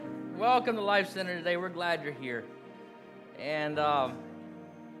Welcome to Life Center today. We're glad you're here. And,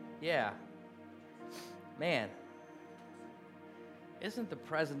 man, isn't the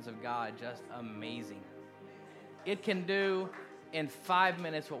presence of God just amazing? It can do in 5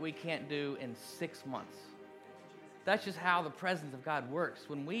 minutes what we can't do in 6 months. That's just how the presence of God works.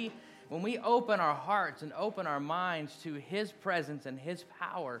 When we open our hearts and open our minds to His presence and His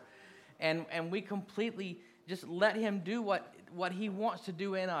power, and we completely just let Him do what He wants to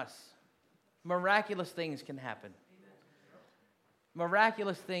do in us, miraculous things can happen.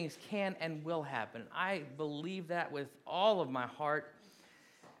 Miraculous things can and will happen. I believe that with all of my heart.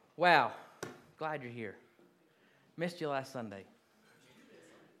 Wow, glad you're here. Missed you last Sunday.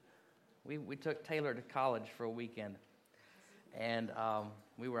 We took Taylor to college for a weekend, and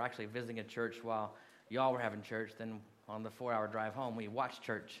we were actually visiting a church while y'all were having church. Then on the 4-hour drive home, we watched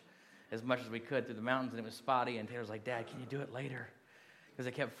church as much as we could through the mountains, and it was spotty, and Taylor's like, "Dad, can you do it later?" Because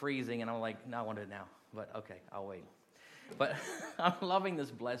it kept freezing, and I'm like, "No, I want it now." But okay, I'll wait. But I'm loving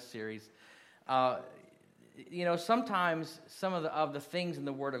this Blessed series. Sometimes some of the things in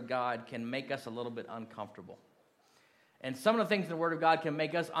the Word of God can make us a little bit uncomfortable. And some of the things in the Word of God can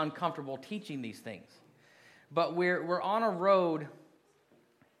make us uncomfortable teaching these things. But we're on a road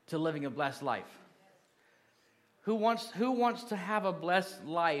to living a blessed life. Who wants to have a blessed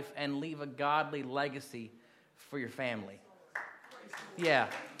life and leave a godly legacy for your family? Yeah.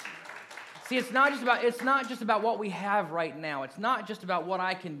 See, it's not just about what we have right now. It's not just about what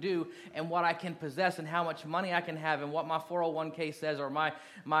I can do and what I can possess and how much money I can have and what my 401k says or my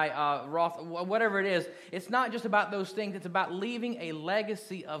Roth, whatever it is. It's not just about those things. It's about leaving a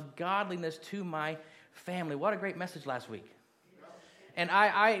legacy of godliness to my family. What a great message last week. And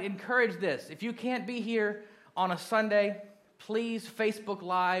I encourage this. If you can't be here on a Sunday, please Facebook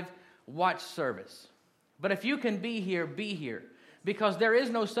Live, watch service. But if you can be here, be here. Because there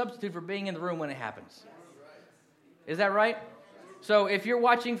is no substitute for being in the room when it happens. Is that right? So if you're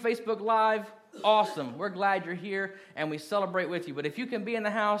watching Facebook Live, awesome. We're glad you're here, and we celebrate with you. But if you can be in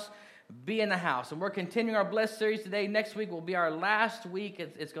the house, be in the house. And we're continuing our Blessed series today. Next week will be our last week.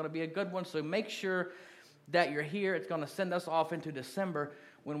 It's going to be a good one, so make sure that you're here. It's going to send us off into December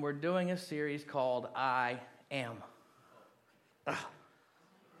when we're doing a series called I Am.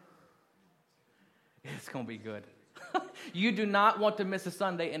 It's going to be good. You do not want to miss a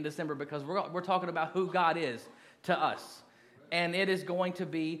Sunday in December because we're talking about who God is to us. And it is going to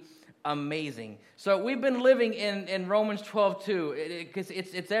be amazing. So we've been living in Romans 12:2 because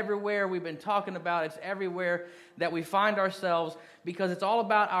it's everywhere we've been talking about. It's everywhere that we find ourselves because it's all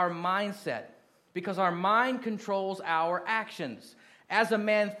about our mindset. Because our mind controls our actions. As a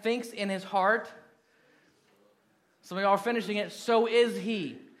man thinks in his heart, some of y'all are finishing it, so is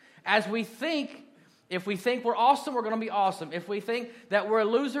he. As we think, if we think we're awesome, we're going to be awesome. If we think that we're a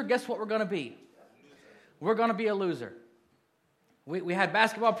loser, guess what we're going to be? We're going to be a loser. We had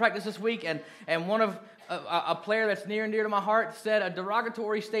basketball practice this week, and one of a player that's near and dear to my heart said a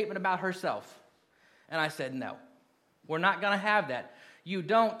derogatory statement about herself. And I said, no, we're not going to have that. You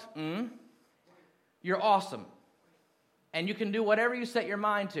don't, you're awesome. And you can do whatever you set your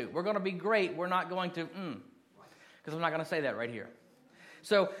mind to. We're going to be great. We're not going to, because I'm not going to say that right here.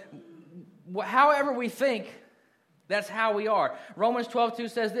 So, however we think, that's how we are. Romans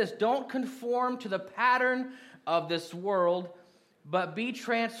 12:2 says this, don't conform to the pattern of this world, but be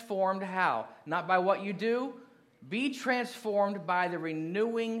transformed how? Not by what you do. Be transformed by the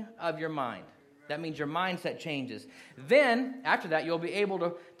renewing of your mind. That means your mindset changes. Then, after that, you'll be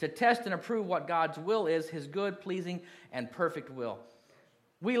able to test and approve what God's will is, His good, pleasing, and perfect will.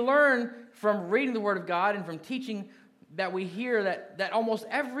 We learn from reading the Word of God and from teaching that we hear that almost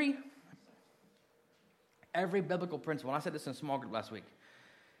every biblical principle, and I said this in a small group last week,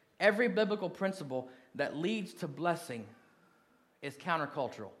 every biblical principle that leads to blessing is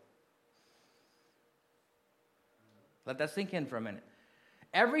countercultural. Let that sink in for a minute.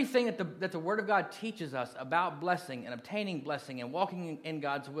 Everything that the Word of God teaches us about blessing and obtaining blessing and walking in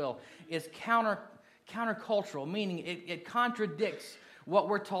God's will is countercultural, meaning it contradicts what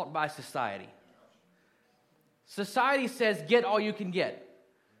we're taught by society. Society says, get all you can get,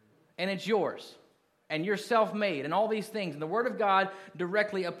 and it's yours, and you're self-made, and all these things. And the Word of God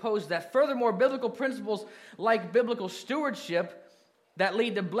directly opposes that. Furthermore, biblical principles like biblical stewardship that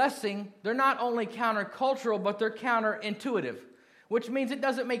lead to blessing, they're not only countercultural, but they're counterintuitive, which means it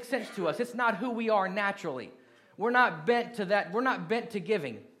doesn't make sense to us. It's not who we are naturally. We're not bent to that. We're not bent to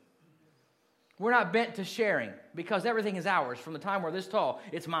giving. We're not bent to sharing because everything is ours. From the time we're this tall,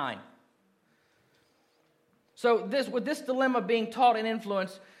 it's mine. So with this dilemma being taught and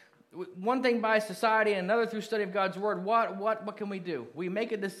influenced, one thing by society and another through study of God's Word, what can we do? We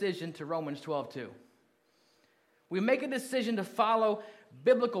make a decision to Romans 12:2. We make a decision to follow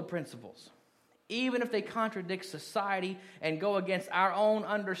biblical principles, even if they contradict society and go against our own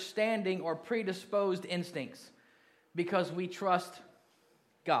understanding or predisposed instincts, because we trust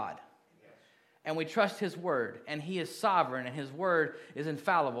God. And we trust His Word, and He is sovereign, and His Word is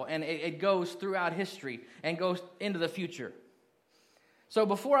infallible, and it goes throughout history and goes into the future. So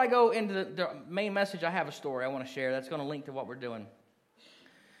before I go into the main message, I have a story I want to share that's going to link to what we're doing.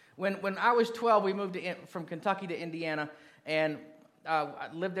 When I was 12, we moved from Kentucky to Indiana, and I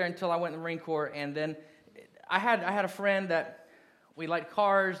lived there until I went in the Marine Corps, and then I had a friend that we liked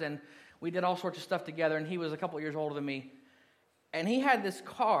cars, and we did all sorts of stuff together, and he was a couple years older than me. And he had this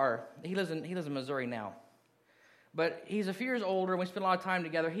car. He lives in Missouri now. But he's a few years older, and we spent a lot of time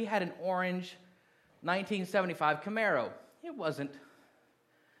together. He had an orange 1975 Camaro. It wasn't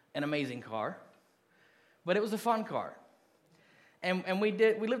an amazing car, but it was a fun car. And we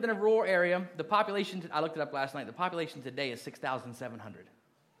lived in a rural area. The population, I looked it up last night, the population today is 6,700.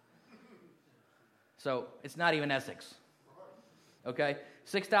 So it's not even Essex. Okay?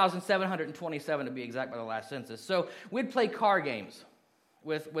 6,727 to be exact by the last census. So we'd play car games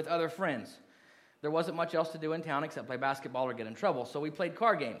with other friends. There wasn't much else to do in town except play basketball or get in trouble. So we played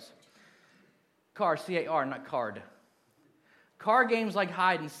car games. Car, C-A-R, not card. Car games like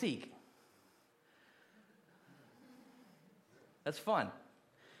hide and seek. That's fun.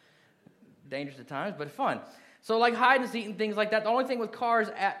 Dangerous at times, but fun. So like hide and seek and things like that. The only thing with cars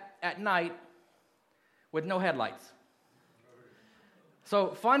at night with no headlights. So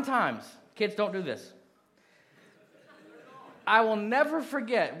fun times. Kids, don't do this. I will never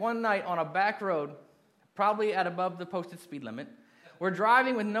forget one night on a back road, probably at above the posted speed limit. We're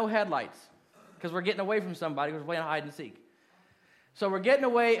driving with no headlights because we're getting away from somebody who's playing hide and seek. So we're getting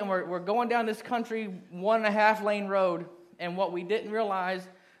away, and we're going down this country 1.5 lane road, and what we didn't realize,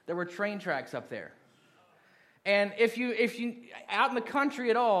 there were train tracks up there. And if you out in the country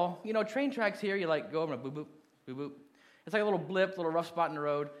at all, train tracks here, you like go over and boop, boop, boop, boop. It's like a little blip, little rough spot in the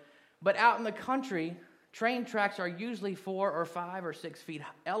road. But out in the country, train tracks are usually 4 or 5 or 6 feet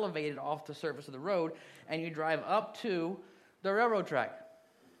elevated off the surface of the road, and you drive up to the railroad track.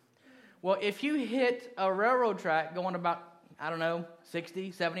 Well, if you hit a railroad track going about,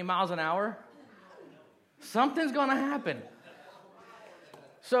 60, 70 miles an hour, something's going to happen.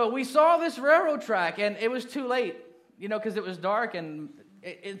 So we saw this railroad track, and it was too late, because it was dark, and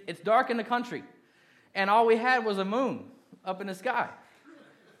it's dark in the country. And all we had was a moon up in the sky.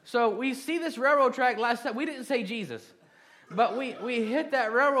 So we see this railroad track last time. We didn't say Jesus, but we hit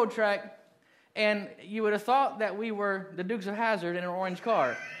that railroad track, and you would have thought that we were the Dukes of Hazzard in an orange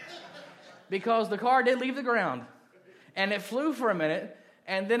car, because the car did leave the ground, and it flew for a minute,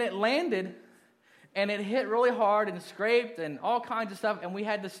 and then it landed, and it hit really hard and scraped and all kinds of stuff, and we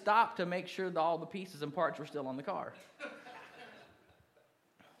had to stop to make sure that all the pieces and parts were still on the car.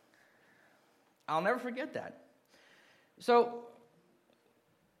 I'll never forget that. So,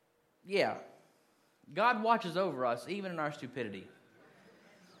 yeah, God watches over us even in our stupidity.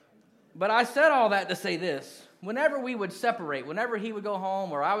 But I said all that to say this. Whenever we would separate, whenever he would go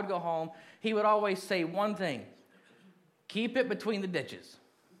home or I would go home, he would always say one thing: keep it between the ditches.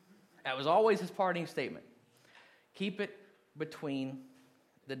 That was always his parting statement. Keep it between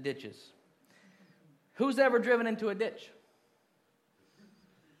the ditches. Who's ever driven into a ditch?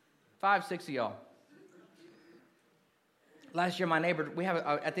 5, 6 of y'all. Last year, my neighbor, we have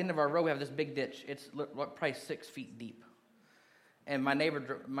at the end of our road, we have this big ditch. It's probably 6 feet deep. And my neighbor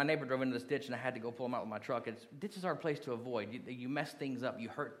drove into this ditch, and I had to go pull him out with my truck. Ditches are a place to avoid. You mess things up. You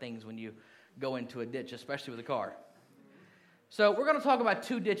hurt things when you go into a ditch, especially with a car. So we're going to talk about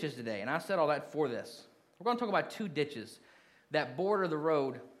 2 ditches today, and I said all that for this. We're going to talk about 2 ditches that border the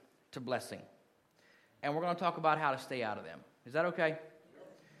road to blessing. And we're going to talk about how to stay out of them. Is that okay?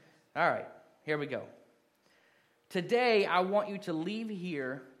 All right, here we go. Today, I want you to leave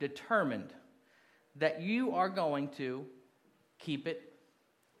here determined that you are going to keep it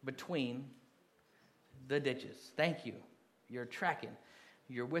between the ditches. Thank you. You're tracking.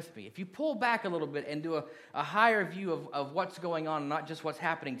 You're with me. If you pull back a little bit and do a higher view of what's going on, not just what's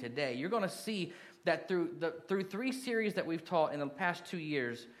happening today, you're going to see that through 3 series that we've taught in the past 2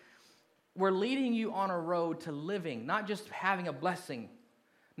 years, we're leading you on a road to living, not just having a blessing,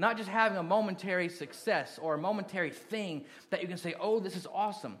 not just having a momentary success or a momentary thing that you can say, oh, this is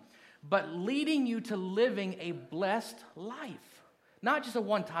awesome, but leading you to living a blessed life. Not just a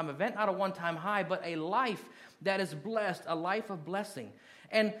one-time event, not a one-time high, but a life that is blessed, a life of blessing.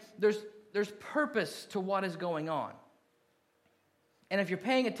 And there's purpose to what is going on. And if you're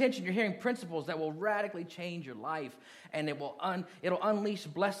paying attention, you're hearing principles that will radically change your life, and it'll unleash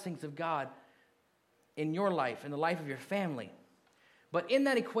blessings of God in your life, in the life of your family. But in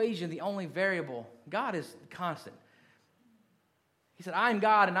that equation, the only variable, God is constant. He said, I am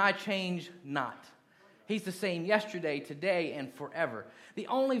God and I change not. He's the same yesterday, today, and forever. The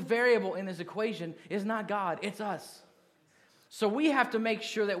only variable in this equation is not God, it's us. So we have to make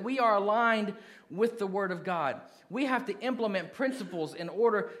sure that we are aligned with the Word of God. We have to implement principles in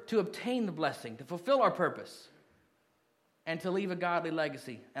order to obtain the blessing, to fulfill our purpose, and to leave a godly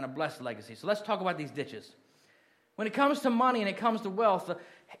legacy and a blessed legacy. So let's talk about these ditches. When it comes to money and it comes to wealth,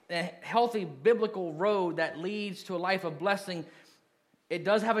 a healthy biblical road that leads to a life of blessing, it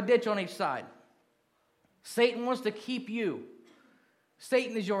does have a ditch on each side. Satan wants to keep you.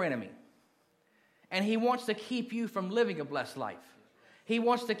 Satan is your enemy. And he wants to keep you from living a blessed life. He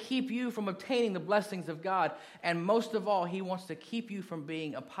wants to keep you from obtaining the blessings of God. And most of all, he wants to keep you from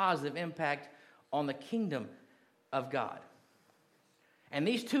being a positive impact on the kingdom of God. And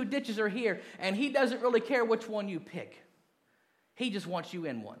these two ditches are here, and he doesn't really care which one you pick. He just wants you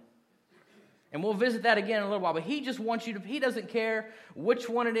in one. And we'll visit that again in a little while, but he just wants you to, he doesn't care which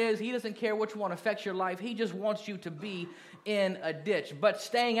one it is. He doesn't care which one affects your life. He just wants you to be in a ditch. But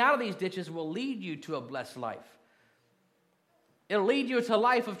staying out of these ditches will lead you to a blessed life. It'll lead you to a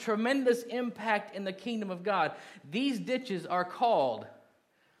life of tremendous impact in the kingdom of God. These ditches are called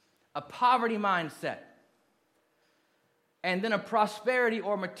a poverty mindset, and then a prosperity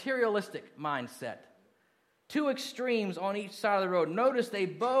or materialistic mindset. Two extremes on each side of the road. Notice they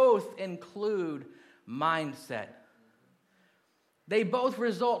both include mindset. They both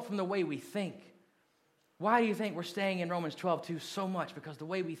result from the way we think. Why do you think we're staying in Romans 12:2 so much? Because the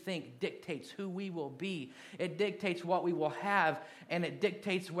way we think dictates who we will be. It dictates what we will have, and it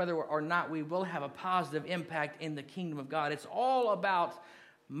dictates whether or not we will have a positive impact in the kingdom of God. It's all about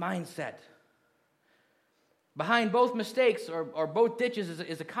mindset. Behind both mistakes or both ditches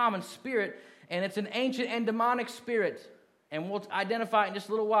is a common spirit, and it's an ancient and demonic spirit. And we'll identify it in just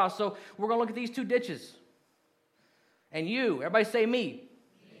a little while. So we're going to look at these two ditches. And you, everybody say me.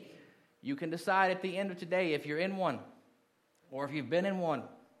 You can decide at the end of today if you're in one or if you've been in one.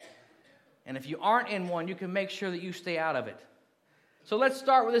 And if you aren't in one, you can make sure that you stay out of it. So let's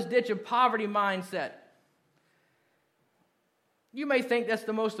start with this ditch of poverty mindset. You may think that's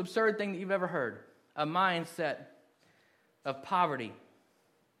the most absurd thing that you've ever heard. A mindset of poverty.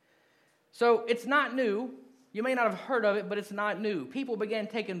 So it's not new. You may not have heard of it, but it's not new. People began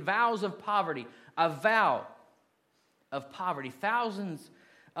taking vows of poverty, a vow of poverty, thousands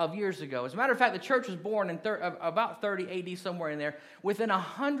of years ago. As a matter of fact, the church was born in about 30 AD, somewhere in there. Within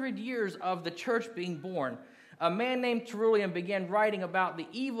 100 years of the church being born, a man named Tertullian began writing about the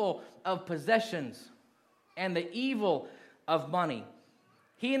evil of possessions and the evil of money.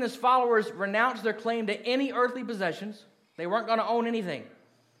 He and his followers renounced their claim to any earthly possessions. They weren't going to own anything.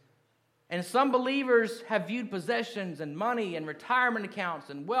 And some believers have viewed possessions and money and retirement accounts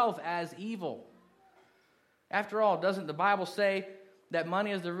and wealth as evil. After all, doesn't the Bible say that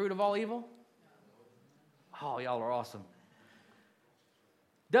money is the root of all evil? Oh, y'all are awesome.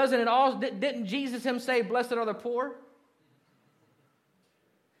 Didn't Jesus him say, blessed are the poor?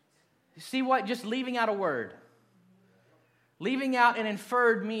 You see what? Just leaving out a word. Leaving out an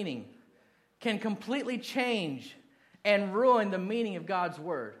inferred meaning can completely change and ruin the meaning of God's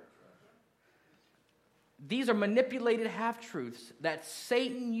word. These are manipulated half-truths that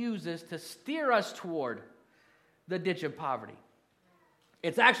Satan uses to steer us toward the ditch of poverty.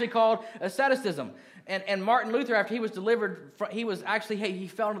 It's actually called asceticism. And Martin Luther, after he was delivered, he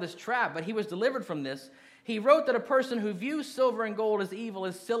fell into this trap, but he was delivered from this. He wrote that a person who views silver and gold as evil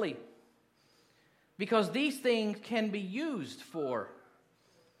is silly, because these things can be used for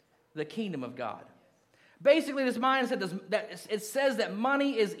the kingdom of God. Basically, this mindset it says that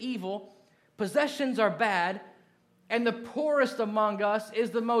money is evil, possessions are bad, and the poorest among us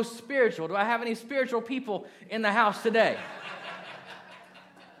is the most spiritual. Do I have any spiritual people in the house today?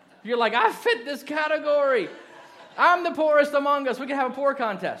 You're like, I fit this category. I'm the poorest among us. We can have a poor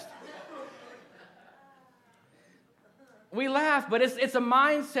contest. We laugh, but it's a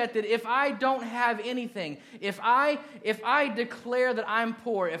mindset that if I don't have anything, if I declare that I'm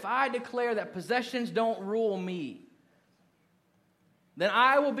poor, if I declare that possessions don't rule me, then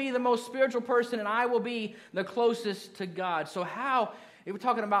I will be the most spiritual person and I will be the closest to God. So how, we're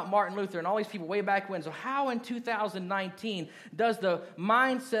talking about Martin Luther and all these people way back when, so how in 2019 does the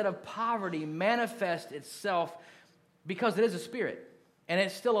mindset of poverty manifest itself? Because it is a spirit and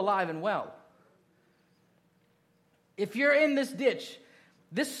it's still alive and well. If you're in this ditch,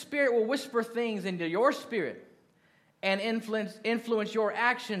 this spirit will whisper things into your spirit, and influence your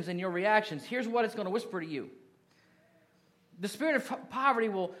actions and your reactions. Here's what it's going to whisper to you. The spirit of poverty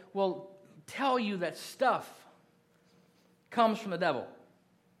will tell you that stuff comes from the devil.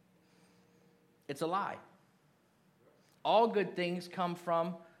 It's a lie. All good things come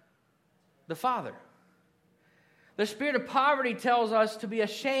from the Father. The spirit of poverty tells us to be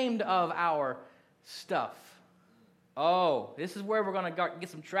ashamed of our stuff. Oh, this is where we're going to get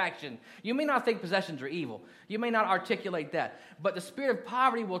some traction. You may not think possessions are evil. You may not articulate that. But the spirit of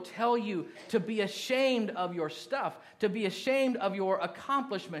poverty will tell you to be ashamed of your stuff, to be ashamed of your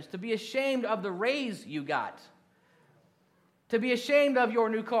accomplishments, to be ashamed of the raise you got, to be ashamed of your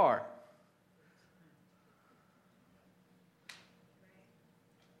new car.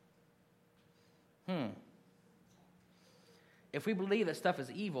 If we believe that stuff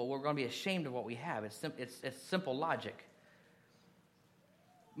is evil, we're going to be ashamed of what we have. It's simple logic.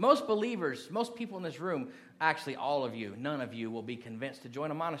 Most believers, most people in this room, actually all of you, none of you will be convinced to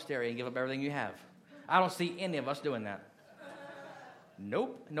join a monastery and give up everything you have. I don't see any of us doing that.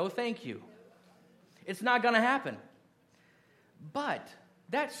 Nope, no thank you. It's not going to happen. But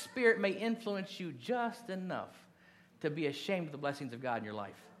that spirit may influence you just enough to be ashamed of the blessings of God in your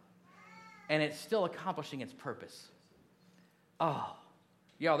life. And it's still accomplishing its purpose. Oh,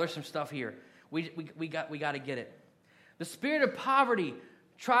 y'all, there's some stuff here. We got to get it. The spirit of poverty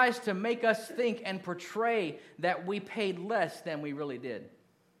tries to make us think and portray that we paid less than we really did.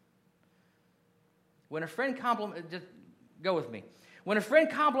 When a friend just go with me. When a friend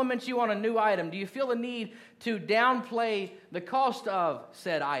compliments you on a new item, do you feel the need to downplay the cost of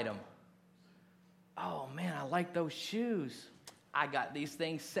said item? Oh man, I like those shoes. I got these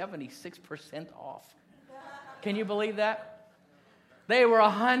things 76% off. Can you believe that? They were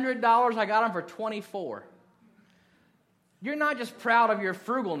 $100. I got them for $24. You're not just proud of your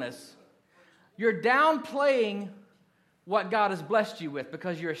frugalness. You're downplaying what God has blessed you with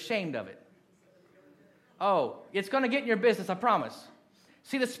because you're ashamed of it. Oh, it's going to get in your business, I promise.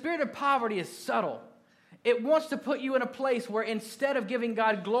 See, the spirit of poverty is subtle. It wants to put you in a place where instead of giving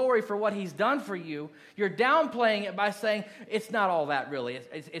God glory for what he's done for you, you're downplaying it by saying, it's not all that really.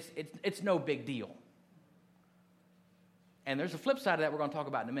 It's no big deal. And there's a flip side of that we're going to talk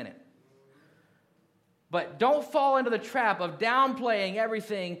about in a minute. But don't fall into the trap of downplaying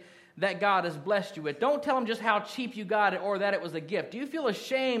everything that God has blessed you with. Don't tell them just how cheap you got it or that it was a gift. Do you feel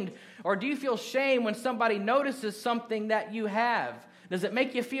ashamed or do you feel shame when somebody notices something that you have? Does it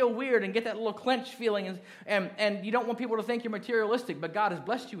make you feel weird and get that little clenched feeling and you don't want people to think you're materialistic, but God has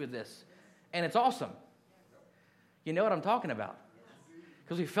blessed you with this and it's awesome? You know what I'm talking about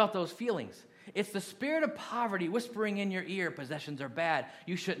because we felt those feelings. It's the spirit of poverty whispering in your ear, possessions are bad.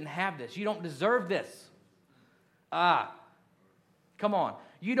 You shouldn't have this. You don't deserve this. Come on.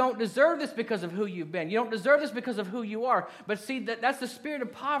 You don't deserve this because of who you've been. You don't deserve this because of who you are. But see, that's the spirit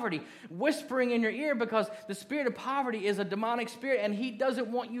of poverty whispering in your ear because the spirit of poverty is a demonic spirit and he doesn't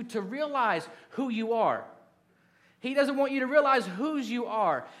want you to realize who you are. He doesn't want you to realize whose you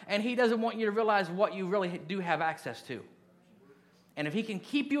are. And he doesn't want you to realize what you really do have access to. And if he can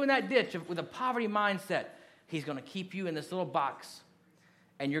keep you in that ditch with a poverty mindset, he's going to keep you in this little box.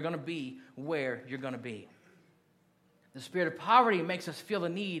 And you're going to be where you're going to be. The spirit of poverty makes us feel the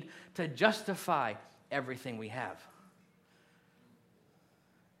need to justify everything we have.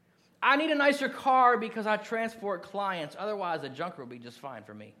 I need a nicer car because I transport clients. Otherwise, a junker will be just fine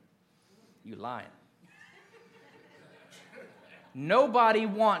for me. You lying. Nobody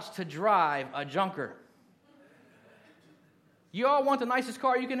wants to drive a junker. You all want the nicest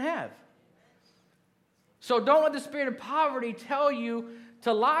car you can have. So don't let the spirit of poverty tell you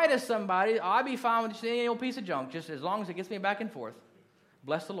to lie to somebody. I'll be fine with just any old piece of junk, just as long as it gets me back and forth.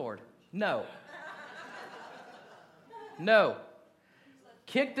 Bless the Lord. No. No.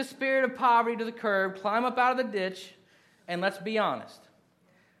 Kick the spirit of poverty to the curb, climb up out of the ditch, and let's be honest.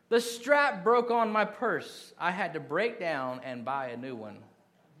 The strap broke on my purse. I had to break down and buy a new one.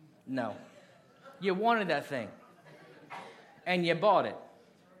 No. You wanted that thing. And you bought it.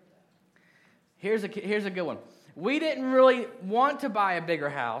 Here's a good one. We didn't really want to buy a bigger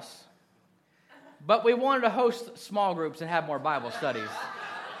house, but we wanted to host small groups and have more Bible studies.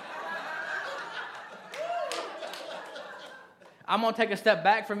 I'm going to take a step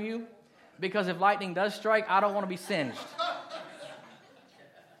back from you because if lightning does strike, I don't want to be singed.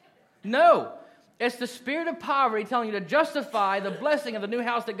 No, it's the spirit of poverty telling you to justify the blessing of the new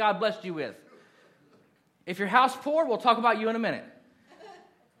house that God blessed you with. If your house poor, we'll talk about you in a minute.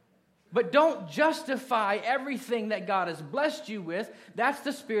 But don't justify everything that God has blessed you with. That's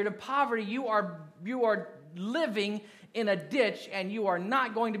the spirit of poverty. You are living in a ditch and you are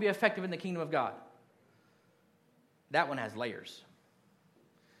not going to be effective in the kingdom of God. That one has layers.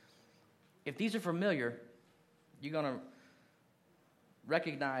 If these are familiar, you're going to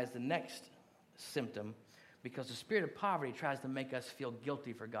recognize the next symptom, because the spirit of poverty tries to make us feel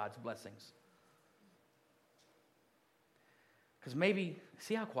guilty for God's blessings. Because maybe,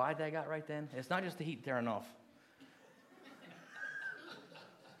 see how quiet that got right then? It's not just the heat tearing off.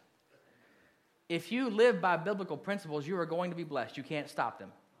 If you live by biblical principles, you are going to be blessed. You can't stop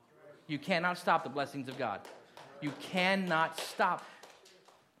them. You cannot stop the blessings of God. You cannot stop.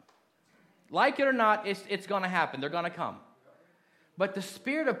 Like it or not, it's going to happen. They're going to come. But the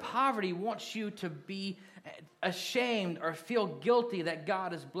spirit of poverty wants you to be ashamed or feel guilty that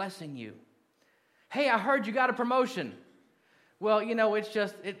God is blessing you. Hey, I heard you got a promotion. Well,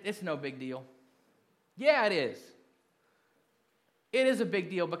 it's no big deal. Yeah, it is. It is a big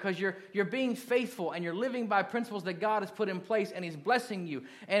deal because you're being faithful and you're living by principles that God has put in place, and He's blessing you.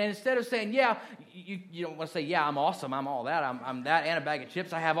 And instead of saying, yeah, you don't want to say, yeah, I'm awesome, I'm all that, I'm that and a bag of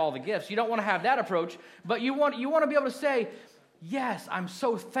chips, I have all the gifts. You don't want to have that approach, but you want to be able to say, yes, I'm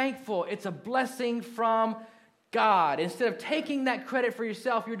so thankful. It's a blessing from God. Instead of taking that credit for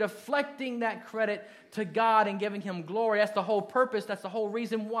yourself, you're deflecting that credit to God and giving Him glory. That's the whole purpose. That's the whole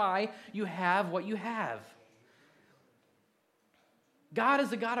reason why you have what you have. God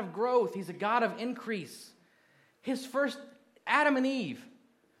is a God of growth. He's a God of increase. His first, Adam and Eve,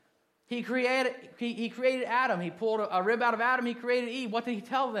 He created Adam. He pulled a rib out of Adam. He created Eve. What did He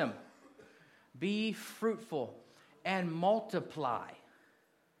tell them? Be fruitful and multiply.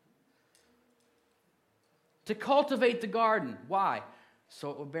 To cultivate the garden. Why?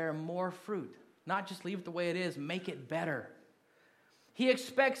 So it will bear more fruit. Not just leave it the way it is, make it better. He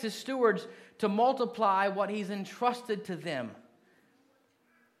expects His stewards to multiply what He's entrusted to them.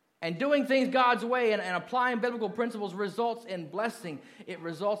 And doing things God's way and applying biblical principles results in blessing. It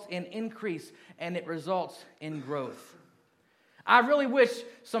results in increase, and it results in growth. I really wish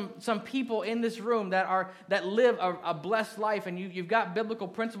some people in this room that live a blessed life, and you've got biblical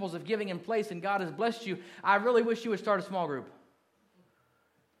principles of giving in place, and God has blessed you. I really wish you would start a small group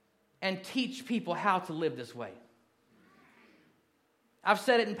and teach people how to live this way. I've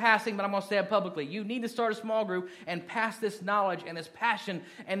said it in passing, but I'm going to say it publicly. You need to start a small group and pass this knowledge and this passion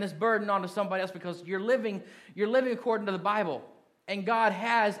and this burden on to somebody else, because you're living according to the Bible. And God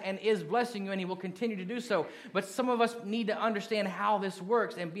has and is blessing you, and He will continue to do so. But some of us need to understand how this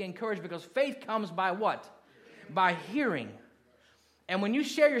works and be encouraged, because faith comes by what? By hearing. And when you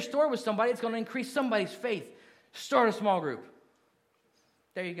share your story with somebody, it's going to increase somebody's faith. Start a small group.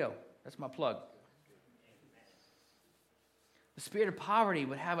 There you go. That's my plug. The spirit of poverty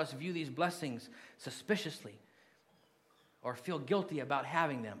would have us view these blessings suspiciously or feel guilty about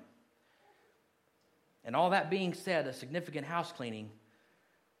having them. And all that being said, a significant house cleaning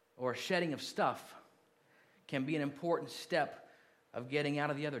or a shedding of stuff can be an important step of getting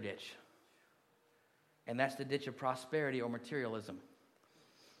out of the other ditch. And that's the ditch of prosperity or materialism.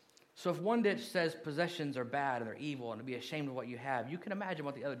 So if one ditch says possessions are bad and they're evil and to be ashamed of what you have, you can imagine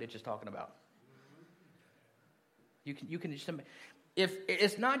what the other ditch is talking about. You can just, if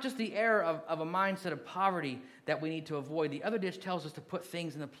it's not just the error of a mindset of poverty that we need to avoid. The other ditch tells us to put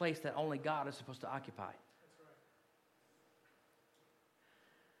things in the place that only God is supposed to occupy. That's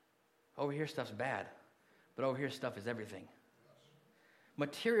right. Over here stuff's bad, but over here stuff is everything.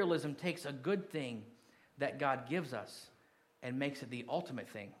 Materialism takes a good thing that God gives us and makes it the ultimate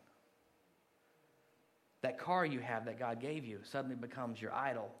thing. That car you have that God gave you suddenly becomes your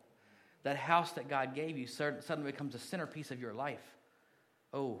idol. That house that God gave you suddenly becomes a centerpiece of your life.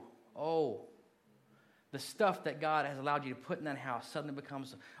 Oh. The stuff that God has allowed you to put in that house suddenly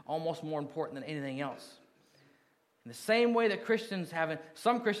becomes almost more important than anything else. In the same way that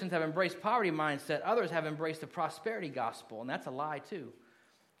some Christians have embraced poverty mindset, others have embraced the prosperity gospel, and that's a lie too.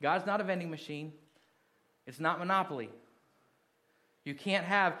 God's not a vending machine. It's not Monopoly. You can't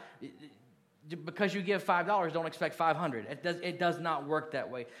have... Because you give $5, don't expect $500. It does not work that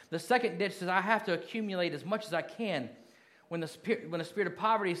way. The second ditch says, I have to accumulate as much as I can. When the spirit of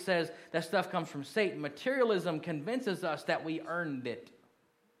poverty says that stuff comes from Satan, materialism convinces us that we earned it.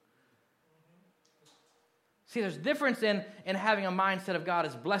 See, there's a difference in having a mindset of God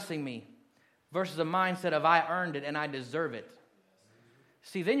is blessing me versus a mindset of I earned it and I deserve it.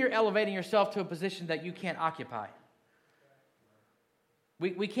 See, then you're elevating yourself to a position that you can't occupy.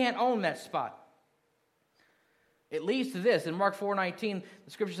 We can't own that spot. It leads to this. In Mark 4:19,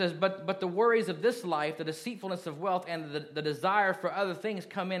 the scripture says, But the worries of this life, the deceitfulness of wealth, and the desire for other things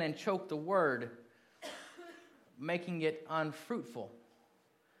come in and choke the word, making it unfruitful.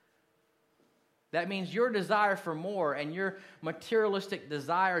 That means your desire for more and your materialistic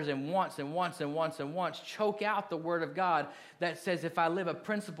desires and wants and wants and wants and wants choke out the Word of God that says if I live a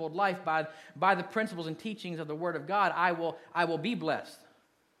principled life by the principles and teachings of the Word of God, I will be blessed.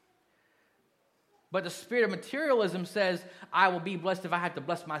 But the spirit of materialism says I will be blessed if I have to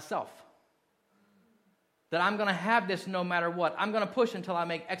bless myself. That I'm going to have this no matter what. I'm going to push until I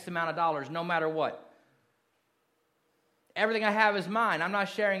make X amount of dollars no matter what. Everything I have is mine. I'm not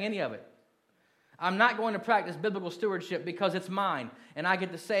sharing any of it. I'm not going to practice biblical stewardship because it's mine, and I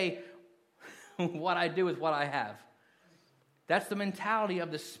get to say what I do with what I have. That's the mentality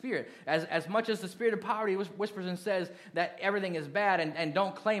of the Spirit. As much as the spirit of poverty whispers and says that everything is bad and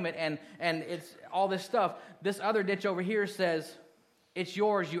don't claim it and it's all this stuff, this other ditch over here says, it's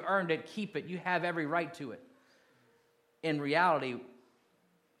yours, you earned it, keep it, you have every right to it. In reality,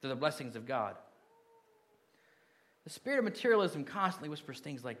 they're the blessings of God. The spirit of materialism constantly whispers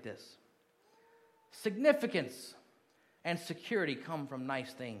things like this. Significance and security come from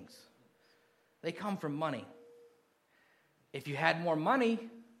nice things. They come from money. If you had more money,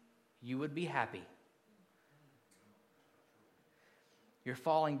 you would be happy. You're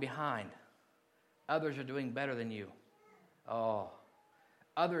falling behind. Others are doing better than you. Oh,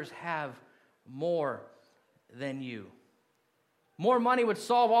 others have more than you. More money would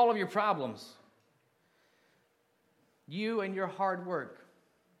solve all of your problems. You and your hard work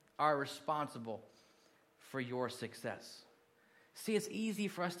are responsible for your success. See, it's easy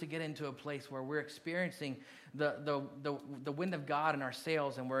for us to get into a place where we're experiencing the wind of God in our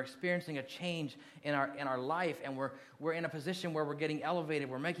sails, and we're experiencing a change in our life, and we're in a position where we're getting elevated,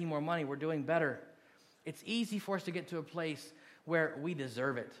 we're making more money, we're doing better. It's easy for us to get to a place where we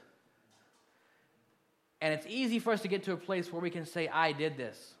deserve it. And it's easy for us to get to a place where we can say, I did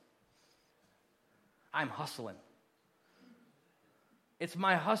this. I'm hustling. It's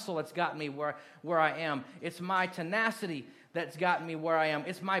my hustle that's got me where I am. It's my tenacity that's gotten me where I am.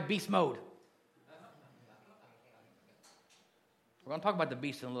 It's my beast mode. We're going to talk about the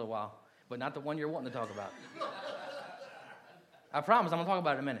beast in a little while, but not the one you're wanting to talk about. I promise I'm going to talk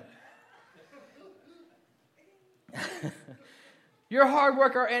about it in a minute. Your hard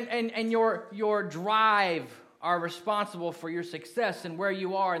work and your drive are responsible for your success and where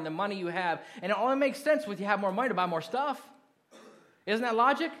you are and the money you have. And it only makes sense with you have more money to buy more stuff. Isn't that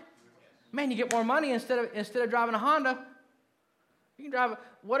logic? Man, you get more money instead of driving a Honda. You can drive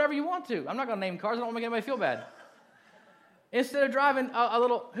whatever you want to. I'm not going to name cars. I don't want to make anybody feel bad. Instead of driving a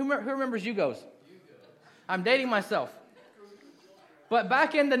little, who remembers Yugos? I'm dating myself. But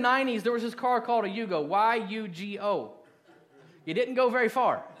back in the 90s, there was this car called a Yugo, Y-U-G-O. You didn't go very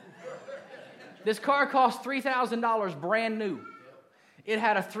far. This car cost $3,000 brand new. It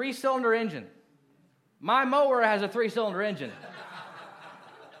had a 3-cylinder engine. My mower has a 3-cylinder engine.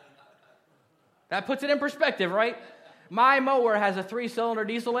 That puts it in perspective, right? My mower has a 3-cylinder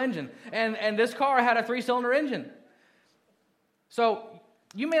diesel engine, and this car had a 3-cylinder engine. So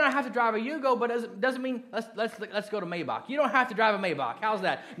you may not have to drive a Yugo, but it doesn't mean let's go to Maybach. You don't have to drive a Maybach. How's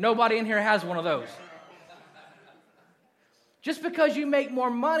that? Nobody in here has one of those. Just because you make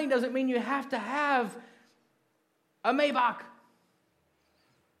more money doesn't mean you have to have a Maybach.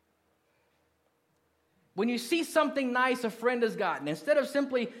 When you see something nice a friend has gotten, instead of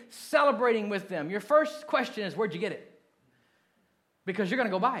simply celebrating with them, your first question is, where'd you get it? Because you're going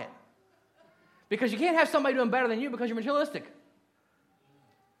to go buy it. Because you can't have somebody doing better than you because you're materialistic.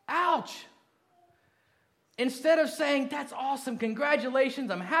 Ouch! Instead of saying, that's awesome, congratulations,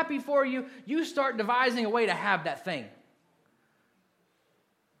 I'm happy for you, you start devising a way to have that thing.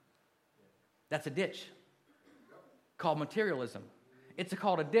 That's a ditch called materialism. It's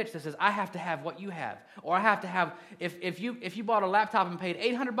called a ditch that says, I have to have what you have. Or I have to have, if you bought a laptop and paid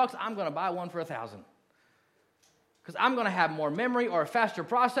 $800, I'm going to buy one for $1,000. Because I'm going to have more memory or a faster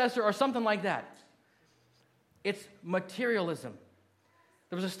processor or something like that. It's materialism.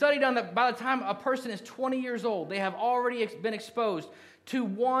 There was a study done that by the time a person is 20 years old, they have already been exposed to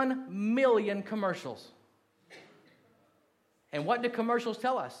 1 million commercials. And what do commercials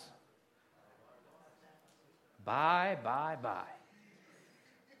tell us? Buy, buy, buy.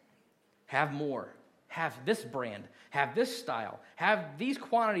 Have more. Have this brand. Have this style. Have these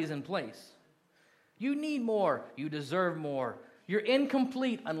quantities in place. You need more. You deserve more. You're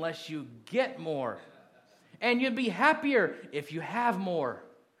incomplete unless you get more. And you'd be happier if you have more.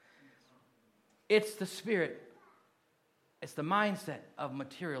 It's the spirit. It's the mindset of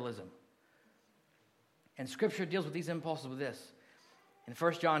materialism. And Scripture deals with these impulses with this. In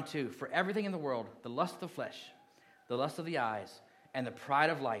 1 John 2, for everything in the world, the lust of the flesh, the lust of the eyes, and the pride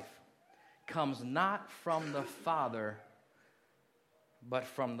of life comes not from the Father, but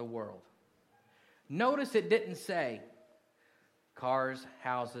from the world. Notice it didn't say cars,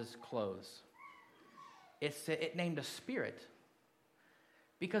 houses, clothes. It named a spirit.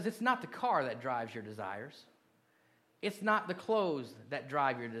 Because it's not the car that drives your desires. It's not the clothes that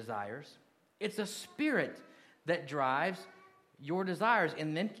drive your desires. It's a spirit that drives your desires.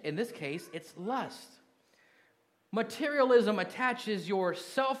 And then, in this case, it's lust. Materialism attaches your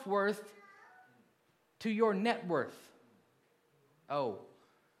self-worth to your net worth. Oh.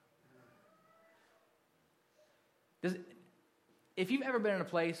 If you've ever been in a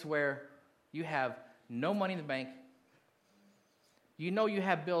place where you have no money in the bank, you know you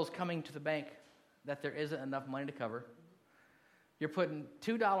have bills coming to the bank that there isn't enough money to cover, you're putting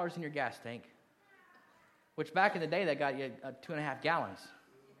 $2 in your gas tank, which back in the day, that got you 2.5 gallons.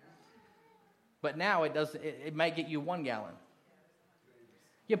 But now it might get you 1 gallon.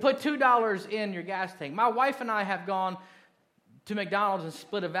 You put $2 in your gas tank. My wife and I have gone to McDonald's and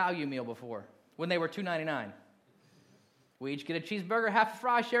split a value meal before when they were $2.99. We each get a cheeseburger, half a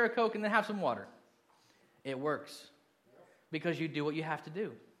fry, share a Coke, and then have some water. It works because you do what you have to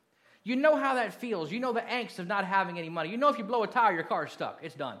do. You know how that feels. You know the angst of not having any money. You know if you blow a tire, your car's stuck.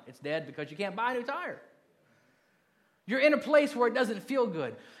 It's done. It's dead because you can't buy a new tire. You're in a place where it doesn't feel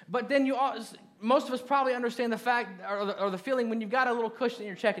good. But then most of us probably understand the fact or the feeling when you've got a little cushion in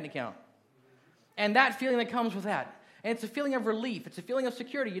your checking account. And that feeling that comes with that. And it's a feeling of relief. It's a feeling of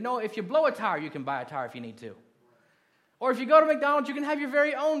security. You know, if you blow a tire, you can buy a tire if you need to. Or if you go to McDonald's, you can have your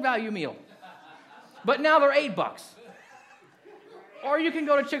very own value meal. But now they're $8. Or you can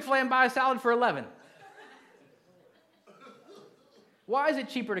go to Chick-fil-A and buy a salad for $11. Why is it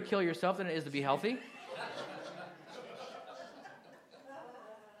cheaper to kill yourself than it is to be healthy?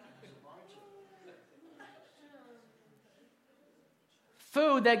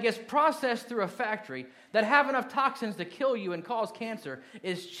 Food that gets processed through a factory that have enough toxins to kill you and cause cancer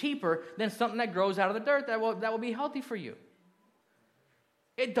is cheaper than something that grows out of the dirt that will be healthy for you.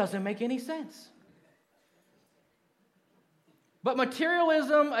 It doesn't make any sense. But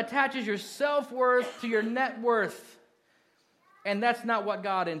materialism attaches your self-worth to your net worth, and that's not what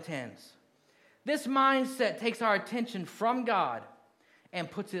God intends. This mindset takes our attention from God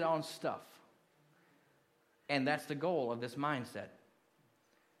and puts it on stuff. And that's the goal of this mindset.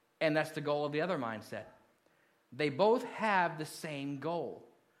 And that's the goal of the other mindset. They both have the same goal.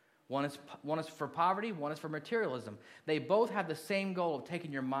 One is for poverty, one is for materialism. They both have the same goal of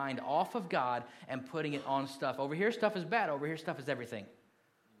taking your mind off of God and putting it on stuff. Over here, stuff is bad. Over here, stuff is everything.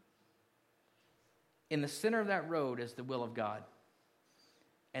 In the center of that road is the will of God.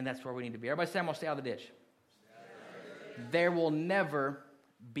 And that's where we need to be. Everybody say, I'm going to stay out of the ditch. There will never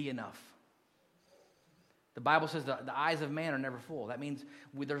be enough. The Bible says the eyes of man are never full. That means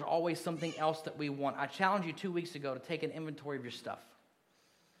there's always something else that we want. I challenged you 2 weeks ago to take an inventory of your stuff.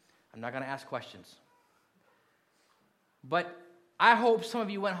 I'm not going to ask questions. But I hope some of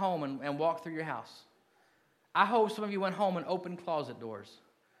you went home and walked through your house. I hope some of you went home and opened closet doors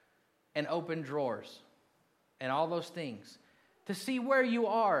and opened drawers and all those things to see where you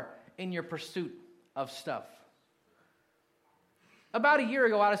are in your pursuit of stuff. About a year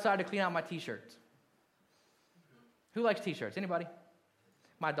ago, I decided to clean out my t-shirts. Who likes t-shirts? Anybody?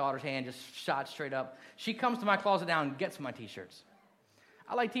 My daughter's hand just shot straight up. She comes to my closet now and gets my t-shirts.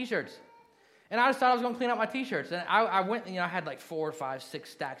 I like t-shirts. And I decided I was going to clean out my t-shirts. And I went, I had like 4, 5, 6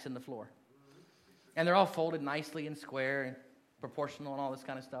 stacks in the floor. And they're all folded nicely and square and proportional and all this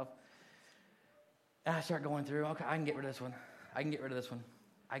kind of stuff. And I start going through, okay, I can get rid of this one. I can get rid of this one.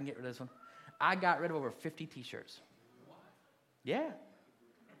 I can get rid of this one. I got rid of over 50 t-shirts. Yeah.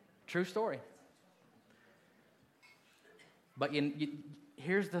 True story. But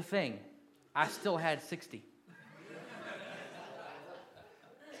here's the thing. I still had 60.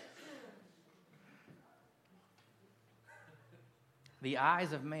 The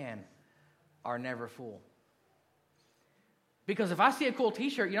eyes of man are never full. Because if I see a cool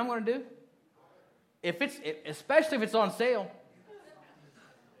t-shirt, you know what I'm going to do? Especially if it's on sale.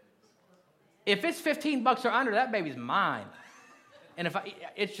 If it's $15 or under, that baby's mine. And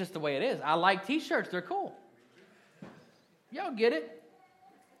it's just the way it is. I like t-shirts. They're cool. Y'all get it?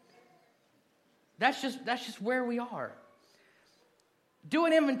 That's just where we are. Do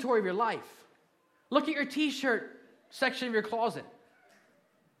an inventory of your life. Look at your t-shirt section of your closet.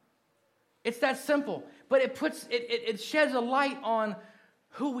 It's that simple. But it sheds a light on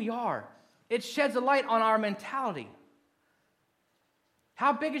who we are. It sheds a light on our mentality.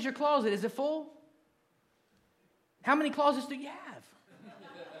 How big is your closet? Is it full? How many closets do you have?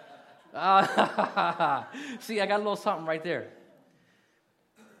 See, I got a little something right there.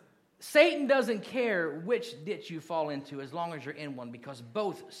 Satan doesn't care which ditch you fall into as long as you're in one, because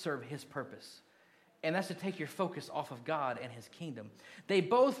both serve his purpose. And that's to take your focus off of God and his kingdom. They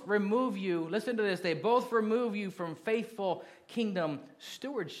both remove you, listen to this, they both remove you from faithful kingdom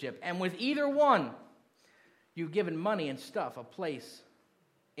stewardship. And with either one, you've given money and stuff a place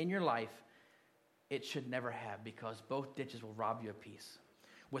in your life it should never have, because both ditches will rob you of peace.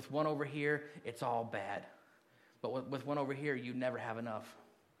 With one over here, it's all bad. But with one over here, you never have enough.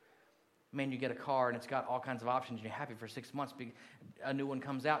 Man, you get a car and it's got all kinds of options and you're happy for 6 months. A new one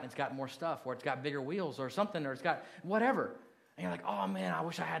comes out and it's got more stuff, or it's got bigger wheels or something, or it's got whatever. And you're like, oh man, I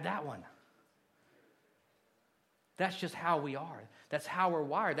wish I had that one. That's just how we are. That's how we're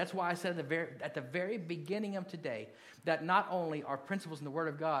wired. That's why I said at the very beginning of today that not only are principles in the Word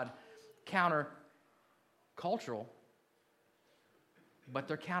of God counter-cultural, but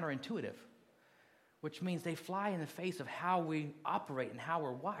they're counterintuitive, which means they fly in the face of how we operate and how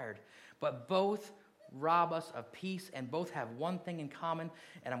we're wired. But both rob us of peace, and both have one thing in common.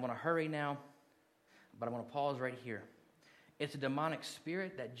 And I'm going to hurry now, but I'm going to pause right here. It's a demonic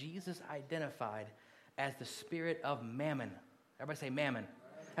spirit that Jesus identified as the spirit of mammon. Everybody say mammon.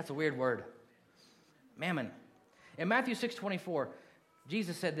 That's a weird word. Mammon. In Matthew 6:24,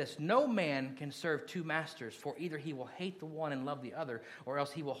 Jesus said this: no man can serve two masters, for either he will hate the one and love the other, or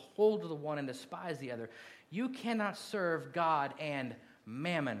else he will hold to the one and despise the other. You cannot serve God and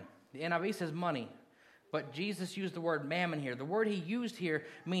mammon. The NIV says money, but Jesus used the word mammon here. The word he used here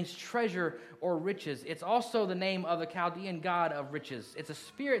means treasure or riches. It's also the name of the Chaldean god of riches. It's a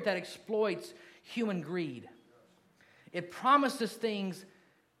spirit that exploits human greed. It promises things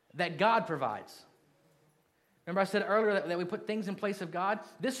that God provides. Remember I said earlier that we put things in place of God?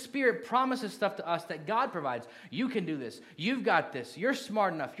 This spirit promises stuff to us that God provides. You can do this. You've got this. You're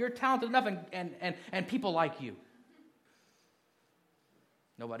smart enough. You're talented enough, and people like you.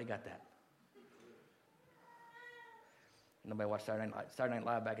 Nobody got that. Nobody watched Saturday Night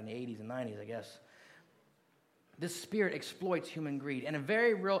Live back in the 80s and 90s, I guess. This spirit exploits human greed. In a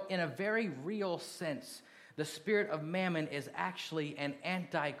very real sense, the spirit of mammon is actually an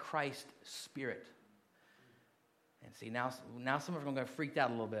antichrist spirit. And see, now some of us are going to get freaked out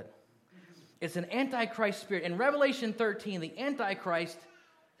a little bit. It's an antichrist spirit. In Revelation 13, the antichrist,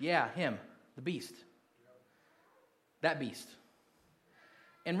 him, the beast. That beast.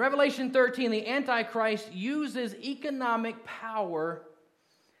 In Revelation 13, the antichrist uses economic power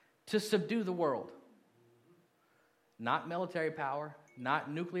to subdue the world. Not military power,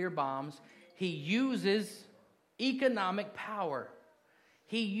 not nuclear bombs. He uses economic power.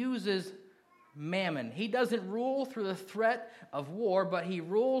 He uses mammon. He doesn't rule through the threat of war, but he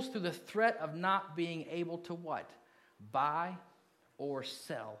rules through the threat of not being able to what? Buy or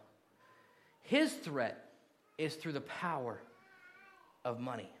sell. His threat is through the power of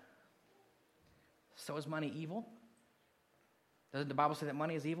money. So is money evil? Doesn't the Bible say that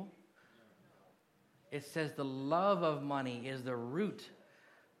money is evil? It says the love of money is the root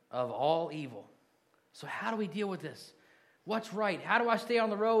of all evil. So how do we deal with this? What's right? How do I stay on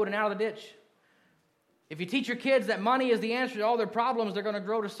the road and out of the ditch? If you teach your kids that money is the answer to all their problems, they're going to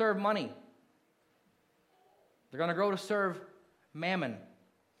grow to serve money. They're going to grow to serve mammon.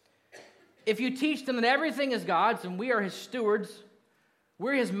 If you teach them that everything is God's and we are his stewards,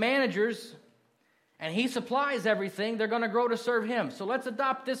 we're his managers, and he supplies everything, they're going to grow to serve him. So let's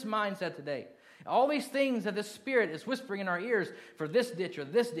adopt this mindset today. All these things that the Spirit is whispering in our ears for this ditch or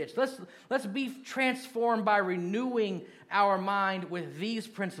this ditch, let's be transformed by renewing our mind with these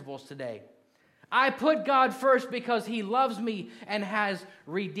principles today. I put God first because he loves me and has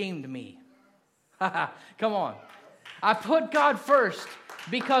redeemed me. Come on. I put God first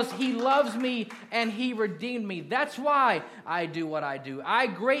because he loves me and he redeemed me. That's why I do what I do. I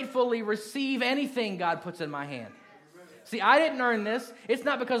gratefully receive anything God puts in my hand. See, I didn't earn this. It's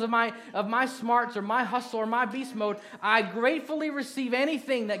not because of my smarts or my hustle or my beast mode. I gratefully receive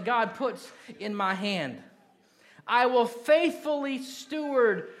anything that God puts in my hand. I will faithfully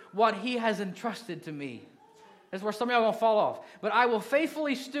steward what he has entrusted to me. That's where some of y'all are going to fall off. But I will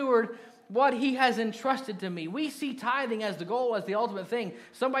faithfully steward what he has entrusted to me. We see tithing as the goal, as the ultimate thing.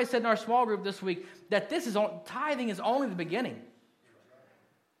 Somebody said in our small group this week that tithing is only the beginning.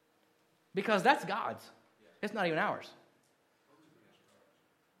 Because that's God's. It's not even ours.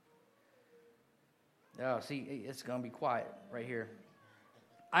 Oh, see, it's going to be quiet right here.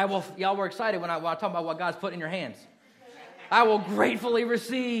 Y'all were excited when I talk about what God's put in your hands. I will gratefully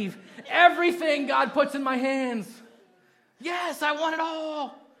receive everything God puts in my hands. Yes, I want it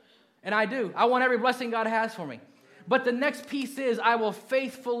all. And I do. I want every blessing God has for me. But the next piece is I will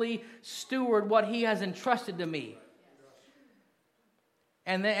faithfully steward what he has entrusted to me.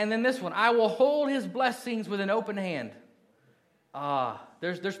 And then this one, I will hold his blessings with an open hand.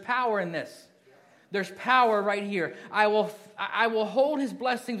 There's power in this. There's power right here. I will hold his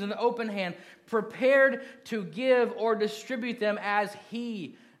blessings in an open hand, prepared to give or distribute them as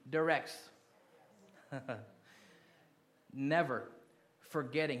he directs. Never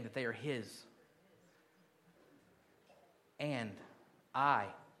forgetting that they are his. And I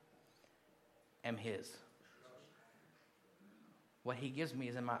am his. What he gives me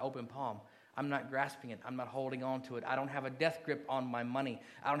is in my open palm. I'm not grasping it. I'm not holding on to it. I don't have a death grip on my money.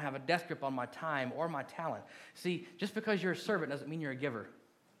 I don't have a death grip on my time or my talent. See, just because you're a servant doesn't mean you're a giver.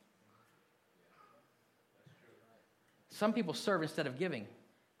 Some people serve instead of giving.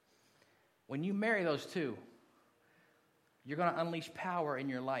 When you marry those two, you're going to unleash power in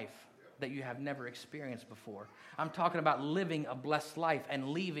your life that you have never experienced before. I'm talking about living a blessed life and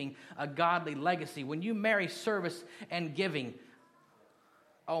leaving a godly legacy. When you marry service and giving,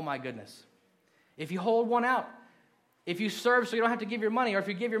 oh my goodness. If you hold one out, if you serve so you don't have to give your money, or if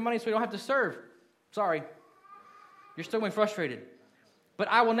you give your money so you don't have to serve, sorry, you're still going frustrated. But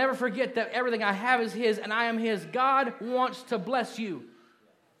I will never forget that everything I have is his and I am his. God wants to bless you.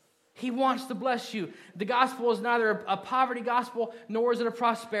 He wants to bless you. The gospel is neither a poverty gospel nor is it a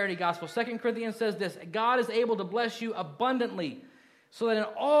prosperity gospel. 2 Corinthians says this, God is able to bless you abundantly so that in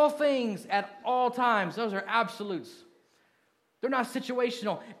all things at all times, those are absolutes. They're not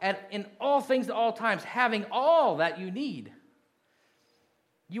situational. In all things at all times, having all that you need,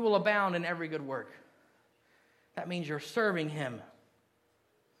 you will abound in every good work. That means you're serving him.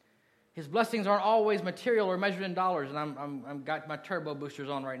 His blessings aren't always material or measured in dollars, and I'm got my turbo boosters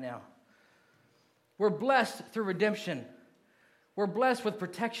on right now. We're blessed through redemption. We're blessed with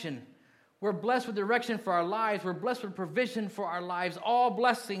protection. We're blessed with direction for our lives. We're blessed with provision for our lives. All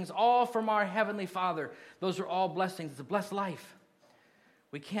blessings, all from our Heavenly Father. Those are all blessings. It's a blessed life.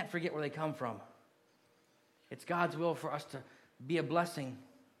 We can't forget where they come from. It's God's will for us to be a blessing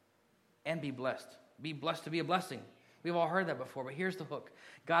and be blessed. Be blessed to be a blessing. We've all heard that before, but here's the hook.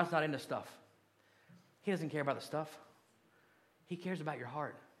 God's not into stuff. He doesn't care about the stuff. He cares about your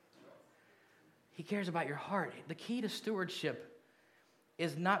heart. He cares about your heart. The key to stewardship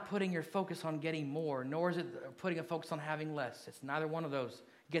is not putting your focus on getting more, nor is it putting a focus on having less. It's neither one of those.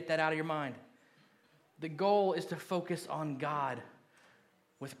 Get that out of your mind. The goal is to focus on God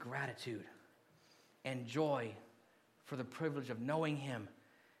with gratitude and joy for the privilege of knowing him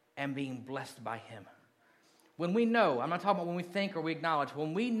and being blessed by him. When we know, I'm not talking about when we think or we acknowledge,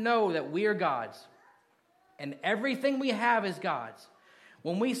 when we know that we are God's and everything we have is God's,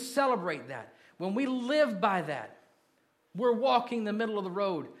 when we celebrate that, when we live by that, we're walking the middle of the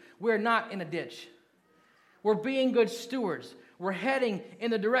road. We're not in a ditch. We're being good stewards. We're heading in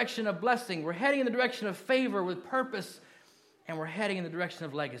the direction of blessing. We're heading in the direction of favor with purpose, and we're heading in the direction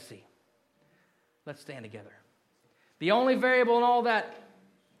of legacy. Let's stand together. The only variable in all that,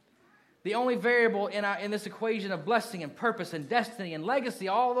 the only variable in this equation of blessing and purpose and destiny and legacy,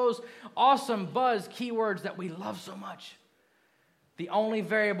 all those awesome buzz keywords that we love so much, the only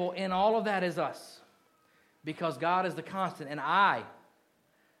variable in all of that is us. Because God is the constant, and I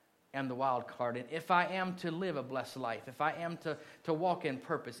am the wild card. And if I am to live a blessed life, if I am to walk in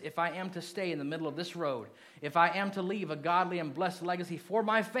purpose, if I am to stay in the middle of this road, if I am to leave a godly and blessed legacy for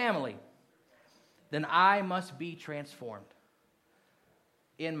my family, then I must be transformed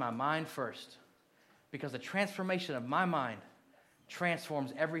in my mind first. Because the transformation of my mind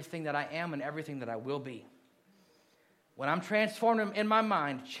transforms everything that I am and everything that I will be. When I'm transformed in my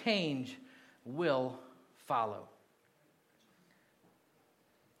mind, change will follow.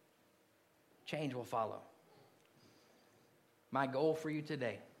 Change will follow. My goal for you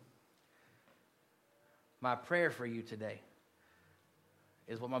today, my prayer for you today,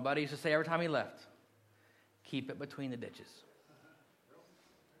 is what my buddy used to say every time he left. Keep it between the ditches.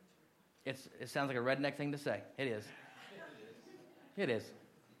 It sounds like a redneck thing to say. It is. It is.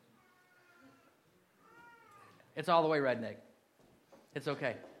 It's all the way redneck. It's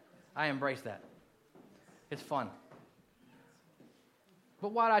okay. I embrace that. It's fun.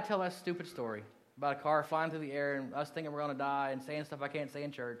 But why did I tell that stupid story about a car flying through the air and us thinking we're going to die and saying stuff I can't say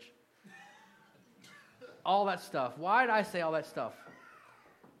in church? All that stuff. Why did I say all that stuff?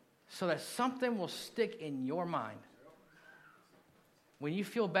 So that something will stick in your mind. When you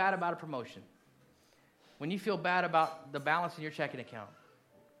feel bad about a promotion, when you feel bad about the balance in your checking account,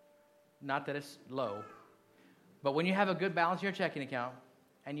 not that it's low, but when you have a good balance in your checking account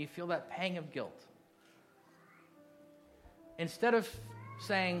and you feel that pang of guilt, instead of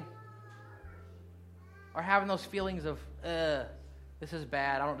saying or having those feelings of, this is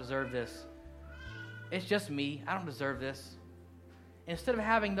bad, I don't deserve this. It's just me, I don't deserve this. Instead of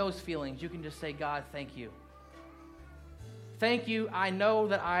having those feelings, you can just say, God, thank you. Thank you. I know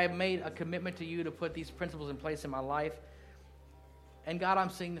that I made a commitment to you to put these principles in place in my life. And God, I'm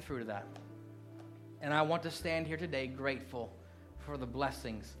seeing the fruit of that. And I want to stand here today grateful for the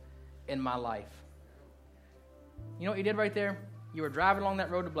blessings in my life. You know what you did right there? You were driving along that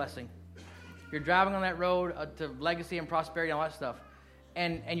road to blessing. You're driving on that road to legacy and prosperity and all that stuff.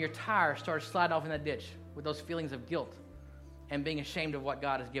 And your tire started sliding off in that ditch with those feelings of guilt and being ashamed of what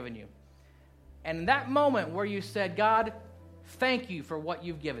God has given you. And in that moment where you said, God, thank you for what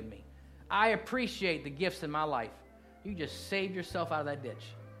you've given me. I appreciate the gifts in my life. You just saved yourself out of that ditch.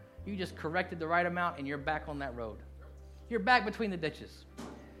 You just corrected the right amount and you're back on that road. You're back between the ditches.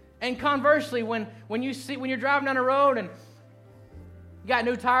 And conversely, when you're driving down the road and you got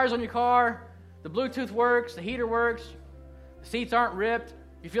new tires on your car, the Bluetooth works, the heater works, the seats aren't ripped,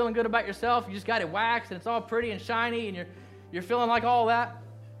 you're feeling good about yourself, you just got it waxed and it's all pretty and shiny and you're feeling like all that.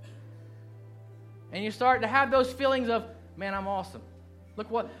 And you start to have those feelings of, man, I'm awesome. Look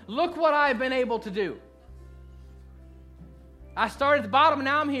what I've been able to do. I started at the bottom and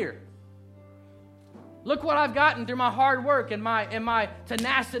now I'm here. Look what I've gotten through my hard work and my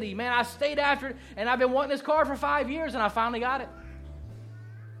tenacity. Man, I stayed after it and I've been wanting this car for 5 years and I finally got it.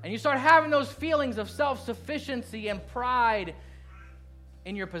 And you start having those feelings of self-sufficiency and pride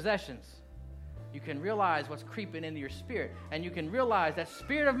in your possessions. You can realize what's creeping into your spirit. And you can realize that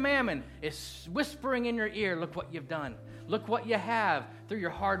spirit of mammon is whispering in your ear, look what you've done. Look what you have through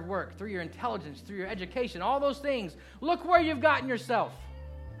your hard work, through your intelligence, through your education, all those things. Look where you've gotten yourself.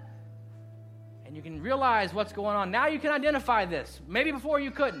 And you can realize what's going on. Now you can identify this. Maybe before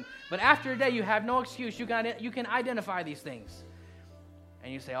you couldn't. But after today, you have no excuse. You can identify these things.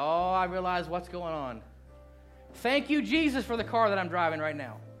 And you say, oh, I realize what's going on. Thank you, Jesus, for the car that I'm driving right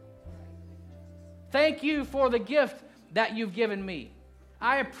now. Thank you for the gift that you've given me.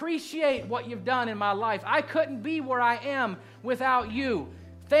 I appreciate what you've done in my life. I couldn't be where I am without you.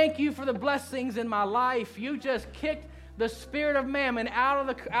 Thank you for the blessings in my life. You just kicked the spirit of mammon out of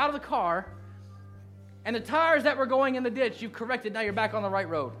the car, and the tires that were going in the ditch, you've corrected. Now you're back on the right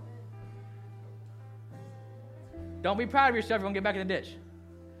road. Don't be proud of yourself. You're going to get back in the ditch.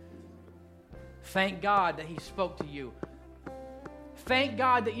 Thank God that he spoke to you. Thank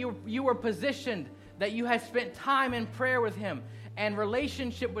God that you were positioned, that you had spent time in prayer with him and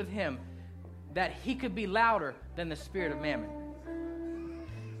relationship with him, that he could be louder than the spirit of mammon.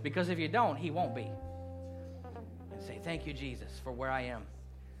 Because if you don't, he won't be. And say, thank you, Jesus, for where I am.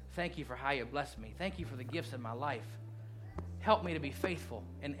 Thank you for how you blessed me. Thank you for the gifts in my life. Help me to be faithful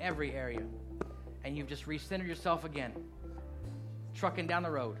in every area. And you've just recentered yourself again, trucking down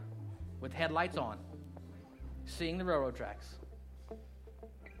the road with headlights on, seeing the railroad tracks,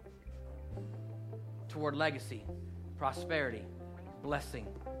 toward legacy, prosperity, blessing,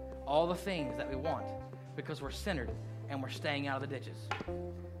 all the things that we want, because we're centered and we're staying out of the ditches.